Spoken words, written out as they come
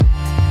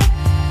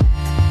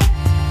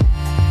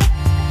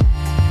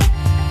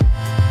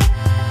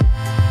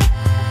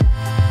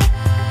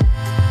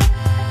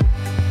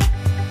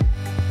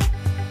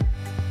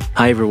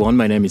Hi everyone,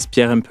 my name is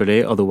Pierre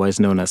Empelé, otherwise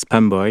known as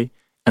Pamboy,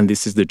 and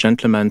this is the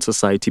Gentleman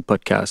Society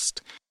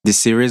podcast. This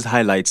series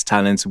highlights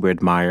talents we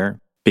admire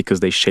because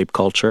they shape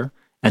culture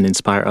and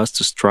inspire us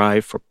to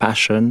strive for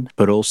passion,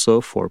 but also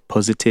for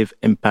positive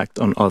impact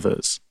on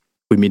others.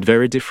 We meet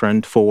very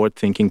different,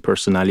 forward-thinking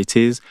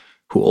personalities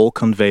who all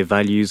convey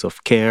values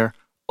of care,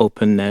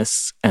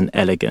 openness, and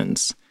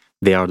elegance.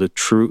 They are the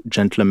true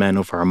gentlemen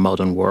of our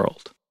modern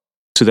world.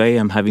 Today,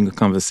 I'm having a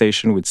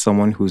conversation with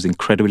someone who's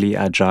incredibly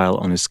agile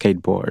on a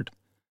skateboard.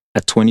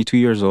 At 22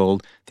 years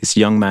old, this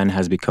young man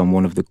has become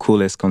one of the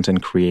coolest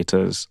content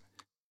creators.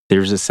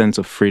 There is a sense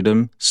of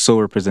freedom so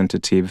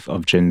representative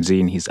of Gen Z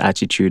in his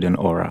attitude and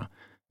aura.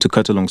 To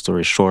cut a long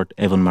story short,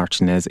 Evon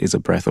Martinez is a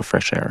breath of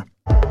fresh air.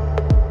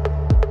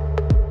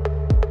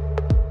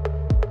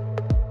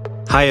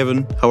 Hi,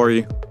 Evon. How are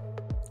you?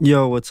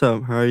 Yo, what's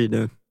up? How are you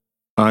doing?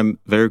 I'm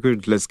very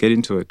good. Let's get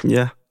into it.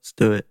 Yeah, let's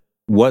do it.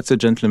 What's a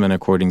gentleman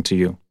according to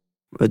you?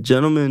 A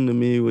gentleman to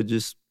me would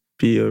just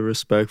be a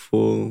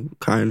respectful,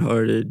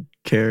 kind-hearted,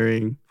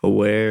 caring,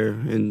 aware,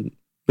 and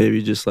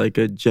maybe just like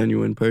a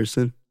genuine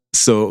person.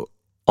 So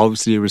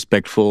obviously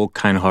respectful,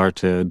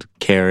 kind-hearted,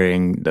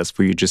 caring, that's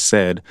what you just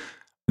said.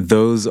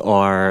 Those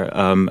are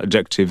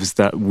adjectives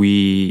that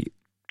we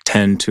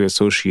tend to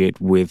associate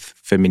with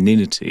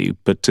femininity,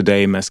 but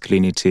today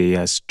masculinity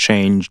has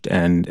changed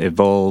and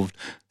evolved.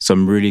 So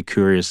I'm really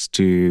curious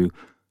to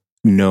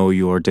know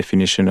your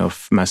definition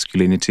of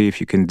masculinity, if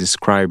you can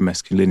describe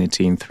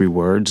masculinity in 3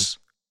 words.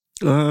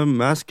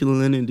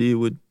 Masculinity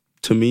would,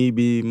 to me,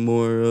 be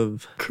more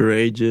of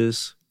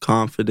courageous,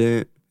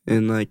 confident,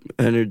 and like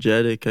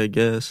energetic, I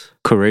guess.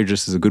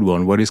 Courageous is a good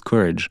one. What is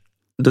courage?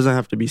 It doesn't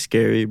have to be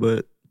scary,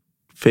 but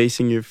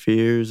facing your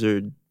fears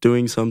or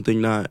doing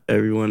something not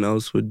everyone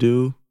else would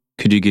do.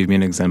 Could you give me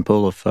an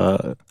example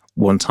of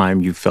one time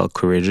you felt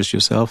courageous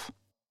yourself?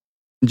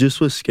 Just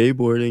with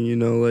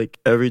skateboarding, like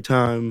every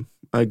time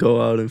I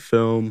go out and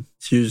film,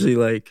 it's usually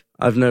like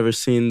I've never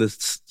seen the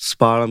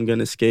spot I'm going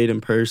to skate in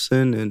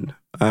person, and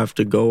I have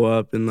to go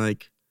up and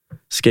like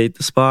skate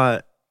the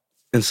spot.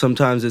 And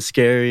sometimes it's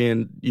scary,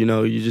 and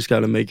you just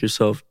got to make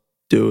yourself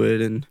do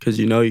it, and because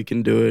you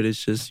can do it,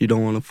 it's just you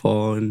don't want to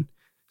fall, and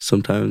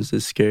sometimes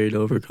it's scary to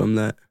overcome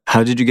that.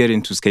 How did you get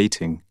into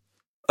skating?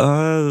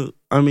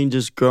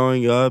 Just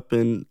growing up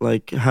and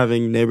like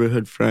having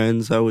neighborhood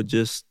friends,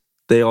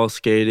 they all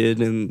skated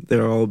and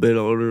they're all a bit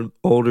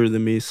older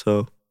than me,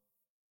 so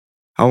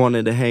I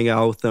wanted to hang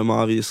out with them,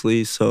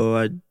 obviously, so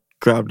I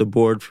grabbed a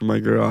board from my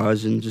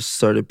garage and just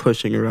started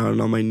pushing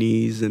around on my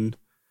knees, and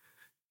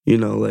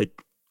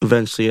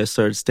eventually I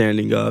started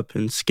standing up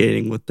and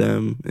skating with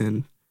them,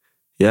 and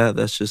yeah,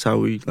 that's just how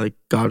we like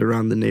got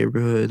around the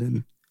neighborhood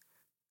and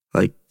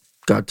like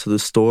got to the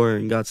store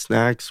and got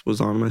snacks,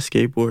 was on my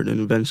skateboard,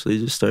 and eventually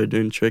just started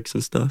doing tricks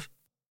and stuff.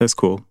 That's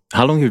cool.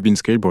 How long have you been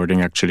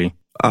skateboarding, actually?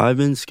 I've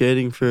been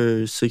skating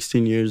for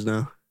 16 years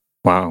now.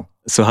 Wow.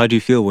 So how do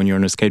you feel when you're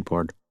on a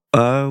skateboard?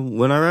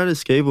 When I ride a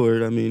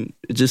skateboard,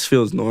 it just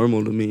feels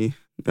normal to me.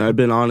 I've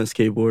been on a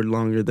skateboard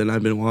longer than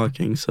I've been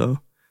walking, so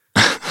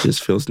it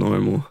just feels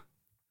normal.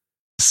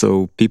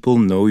 So people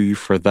know you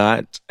for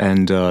that,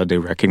 and they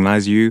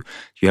recognize you.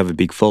 You have a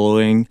big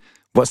following.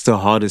 What's the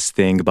hardest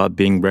thing about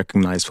being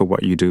recognized for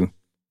what you do?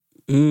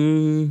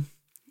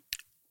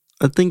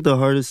 I think the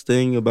hardest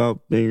thing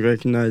about being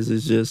recognized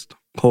is just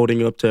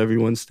holding up to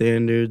everyone's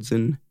standards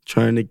and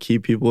trying to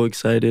keep people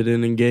excited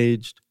and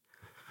engaged.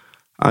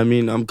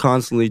 I'm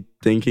constantly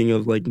thinking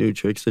of like new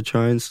tricks to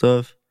try and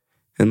stuff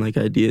and like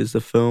ideas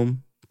to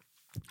film.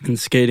 And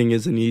skating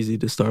isn't easy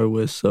to start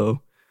with,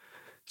 so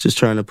just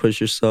trying to push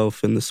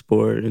yourself in the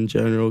sport in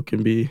general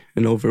can be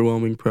an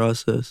overwhelming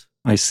process.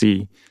 I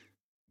see.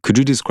 Could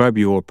you describe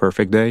your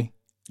perfect day?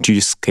 Do you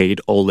skate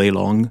all day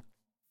long?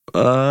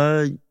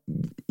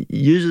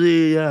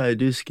 Usually, yeah, I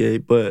do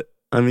skate, but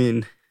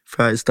if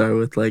I start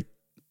with like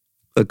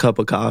a cup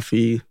of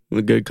coffee,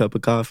 a good cup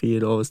of coffee,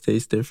 it always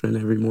tastes different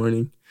every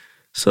morning.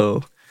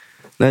 So,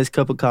 nice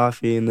cup of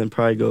coffee, and then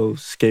probably go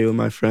skate with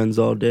my friends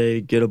all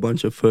day, get a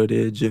bunch of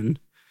footage, and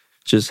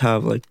just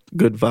have like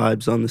good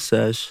vibes on the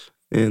sesh.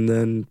 And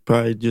then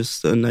probably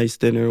just a nice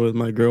dinner with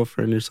my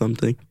girlfriend or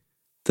something at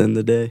the end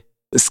of the day.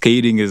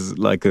 Skating is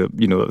like a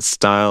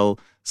style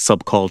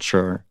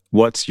subculture.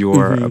 What's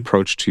your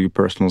approach to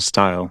personal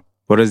style?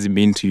 What does it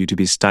mean to you to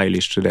be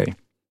stylish today?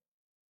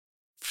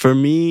 For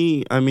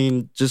me,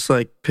 just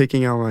like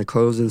picking out my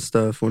clothes and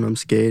stuff when I'm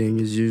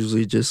skating is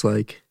usually just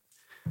like,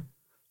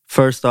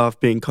 first off,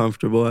 being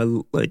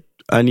comfortable.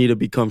 I need to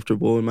be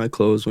comfortable in my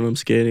clothes when I'm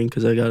skating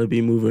because I got to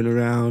be moving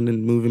around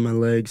and moving my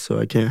legs, so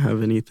I can't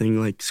have anything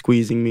like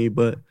squeezing me.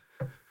 But,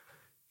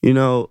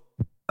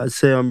 I'd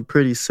say I'm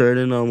pretty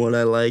certain on what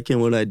I like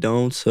and what I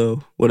don't.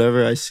 So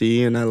whatever I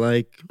see and I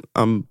like,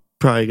 I'm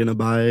probably going to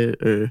buy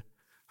it, or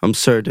I'm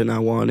certain I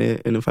want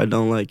it. And if I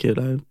don't like it,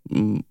 I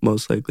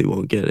most likely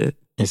won't get it.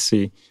 I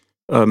see.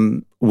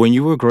 When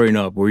you were growing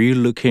up, were you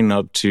looking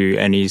up to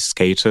any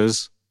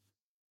skaters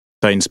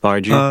that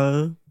inspired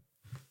you?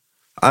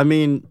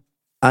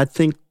 I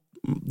think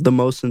the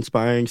most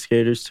inspiring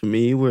skaters to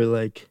me were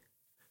like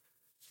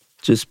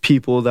just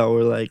people that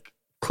were like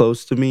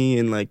close to me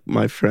and like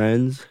my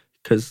friends,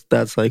 because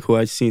that's like who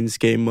I've seen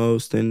skate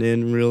most and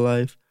in real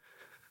life.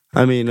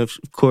 I mean, of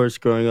course,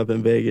 growing up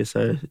in Vegas,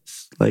 I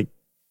like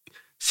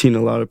seen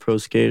a lot of pro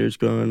skaters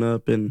growing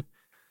up, and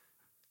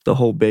the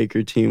whole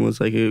Baker team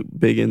was like a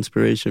big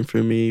inspiration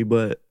for me.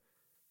 But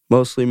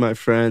mostly my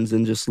friends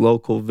and just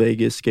local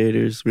Vegas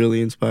skaters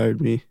really inspired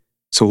me.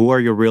 So who are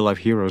your real life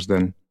heroes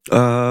then?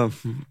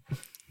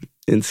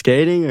 In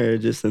skating or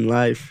just in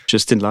life?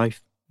 Just in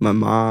life. My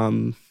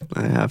mom.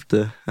 I have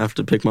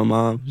to pick my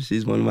mom.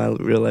 She's one of my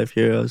real life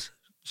heroes.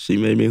 She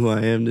made me who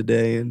I am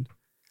today, and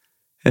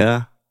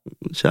yeah,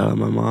 shout out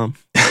my mom.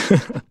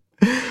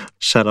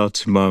 Shout out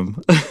to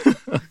mom.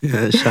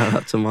 Yeah, shout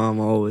out to mom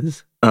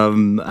always.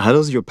 How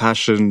does your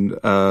passion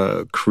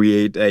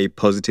create a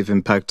positive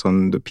impact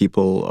on the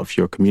people of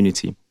your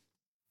community?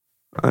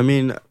 I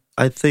mean,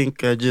 I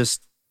think I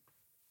just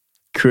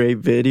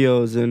create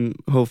videos and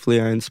hopefully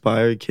I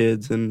inspire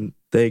kids and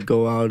they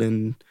go out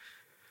and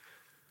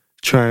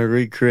try and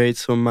recreate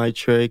some of my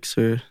tricks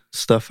or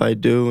stuff I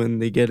do,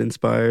 and they get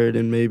inspired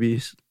and maybe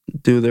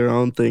do their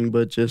own thing,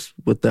 but just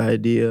with the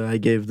idea I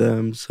gave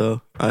them.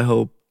 So I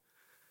hope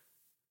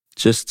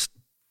just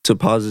to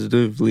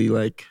positively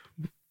like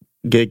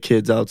get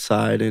kids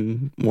outside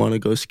and want to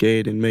go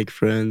skate and make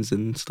friends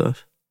and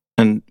stuff.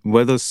 And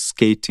what does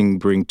skating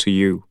bring to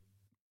you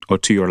or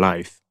to your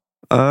life?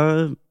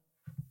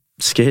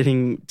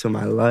 Skating to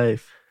my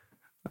life,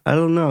 I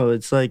don't know.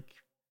 It's like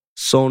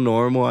so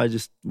normal. I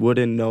just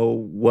wouldn't know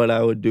what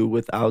I would do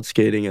without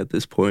skating at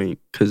this point,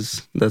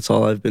 because that's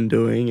all I've been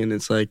doing, and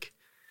it's like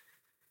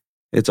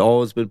it's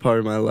always been part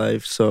of my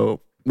life.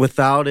 So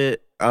without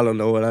it, I don't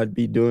know what I'd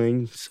be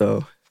doing.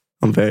 So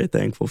I'm very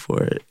thankful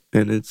for it,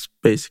 and it's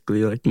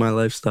basically like my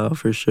lifestyle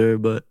for sure.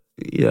 But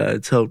yeah,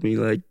 it's helped me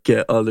like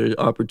get other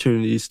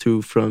opportunities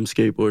too from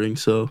skateboarding.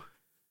 So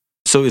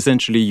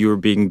essentially you're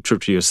being true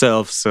to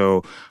yourself.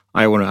 So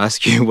I want to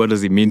ask you, what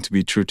does it mean to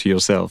be true to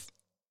yourself?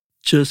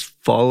 Just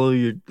follow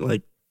your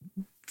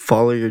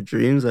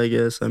dreams, I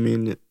guess. I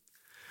mean,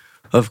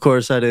 of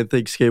course, I didn't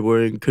think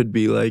skateboarding could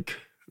be like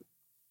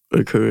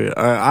a career.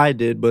 I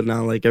did, but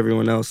not like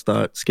everyone else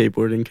thought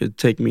skateboarding could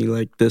take me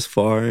like this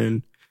far.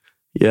 And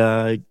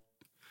yeah,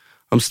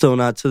 I'm still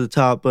not to the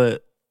top,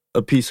 but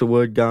a piece of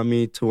wood got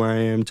me to where I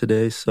am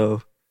today.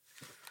 So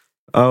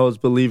I always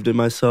believed in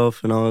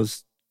myself, and I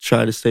always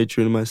tried to stay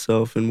true to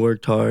myself and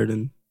worked hard,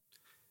 and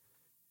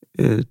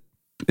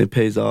it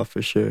pays off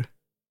for sure.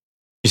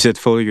 You said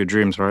follow your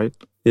dreams, right?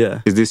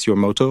 Yeah. Is this your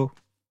motto?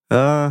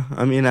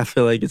 I mean, I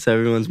feel like it's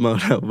everyone's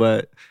motto,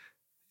 but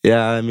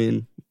yeah, I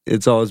mean,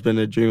 it's always been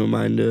a dream of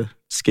mine to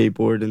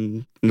skateboard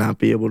and not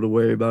be able to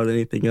worry about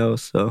anything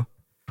else.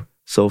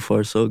 So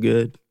far, so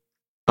good.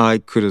 I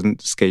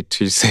couldn't skate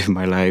to save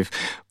my life,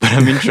 but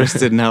I'm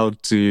interested now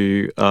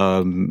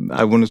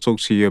I want to talk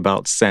to you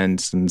about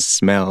scents and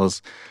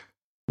smells.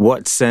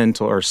 What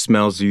scent or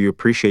smells do you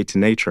appreciate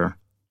in nature?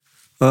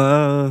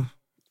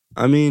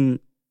 I mean,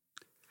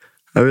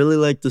 I really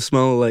like the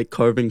smell of like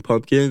carving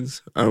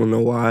pumpkins. I don't know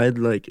why.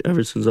 Like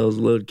ever since I was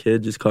a little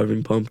kid, just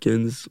carving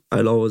pumpkins,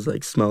 I'd always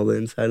like smell the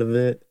inside of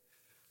it.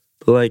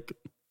 But like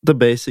the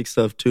basic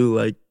stuff too,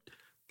 like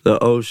the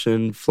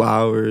ocean,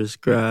 flowers,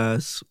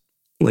 grass,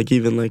 like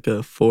even like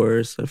a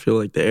forest. I feel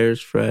like the air is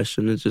fresh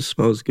and it just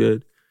smells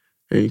good.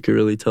 And you can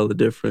really tell the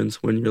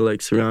difference when you're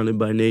like surrounded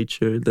by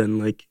nature than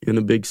like in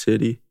a big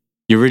city.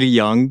 You're really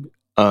young.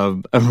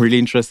 I'm really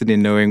interested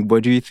in knowing,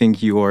 what do you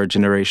think your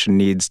generation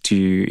needs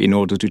in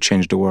order to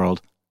change the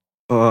world?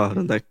 Oh,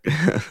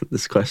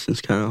 this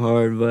question's kind of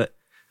hard, but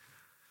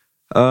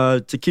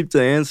to keep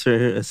the answer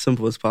as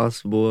simple as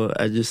possible,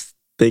 I just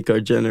think our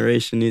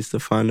generation needs to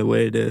find a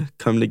way to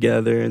come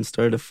together and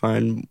start to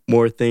find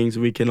more things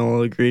we can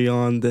all agree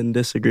on than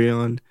disagree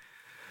on.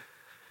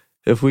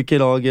 If we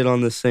could all get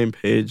on the same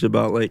page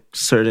about like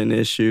certain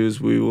issues,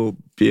 we will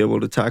be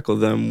able to tackle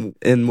them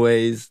in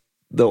ways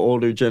the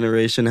older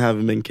generation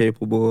haven't been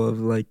capable of.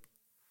 Like,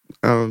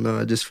 I don't know,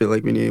 I just feel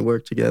like we need to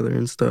work together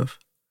and stuff.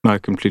 I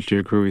completely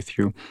agree with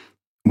you.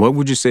 What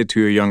would you say to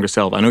your younger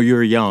self? I know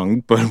you're young,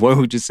 but what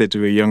would you say to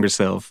your younger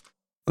self?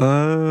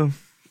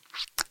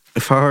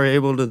 If I were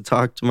able to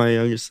talk to my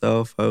younger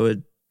self, I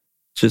would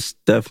just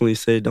definitely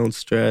say don't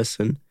stress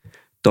and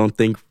don't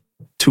think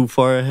too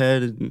far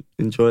ahead and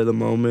enjoy the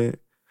moment.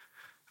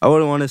 I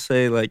wouldn't want to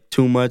say like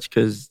too much,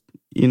 because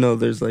you know,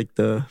 there's like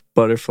the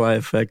butterfly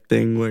effect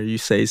thing where you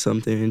say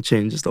something and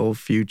changes the whole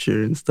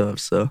future and stuff.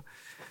 So,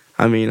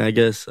 I mean, I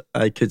guess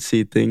I could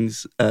see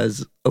things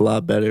as a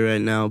lot better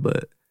right now,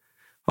 but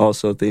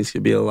also things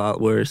could be a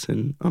lot worse.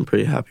 And I'm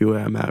pretty happy where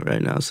I'm at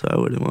right now. So I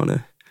wouldn't want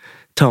to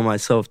tell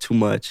myself too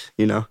much,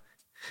 you know?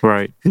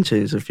 Right. And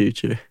change the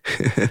future.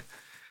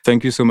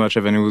 Thank you so much,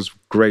 Evan. It was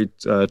great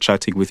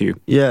chatting with you.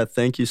 Yeah,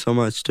 thank you so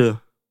much too.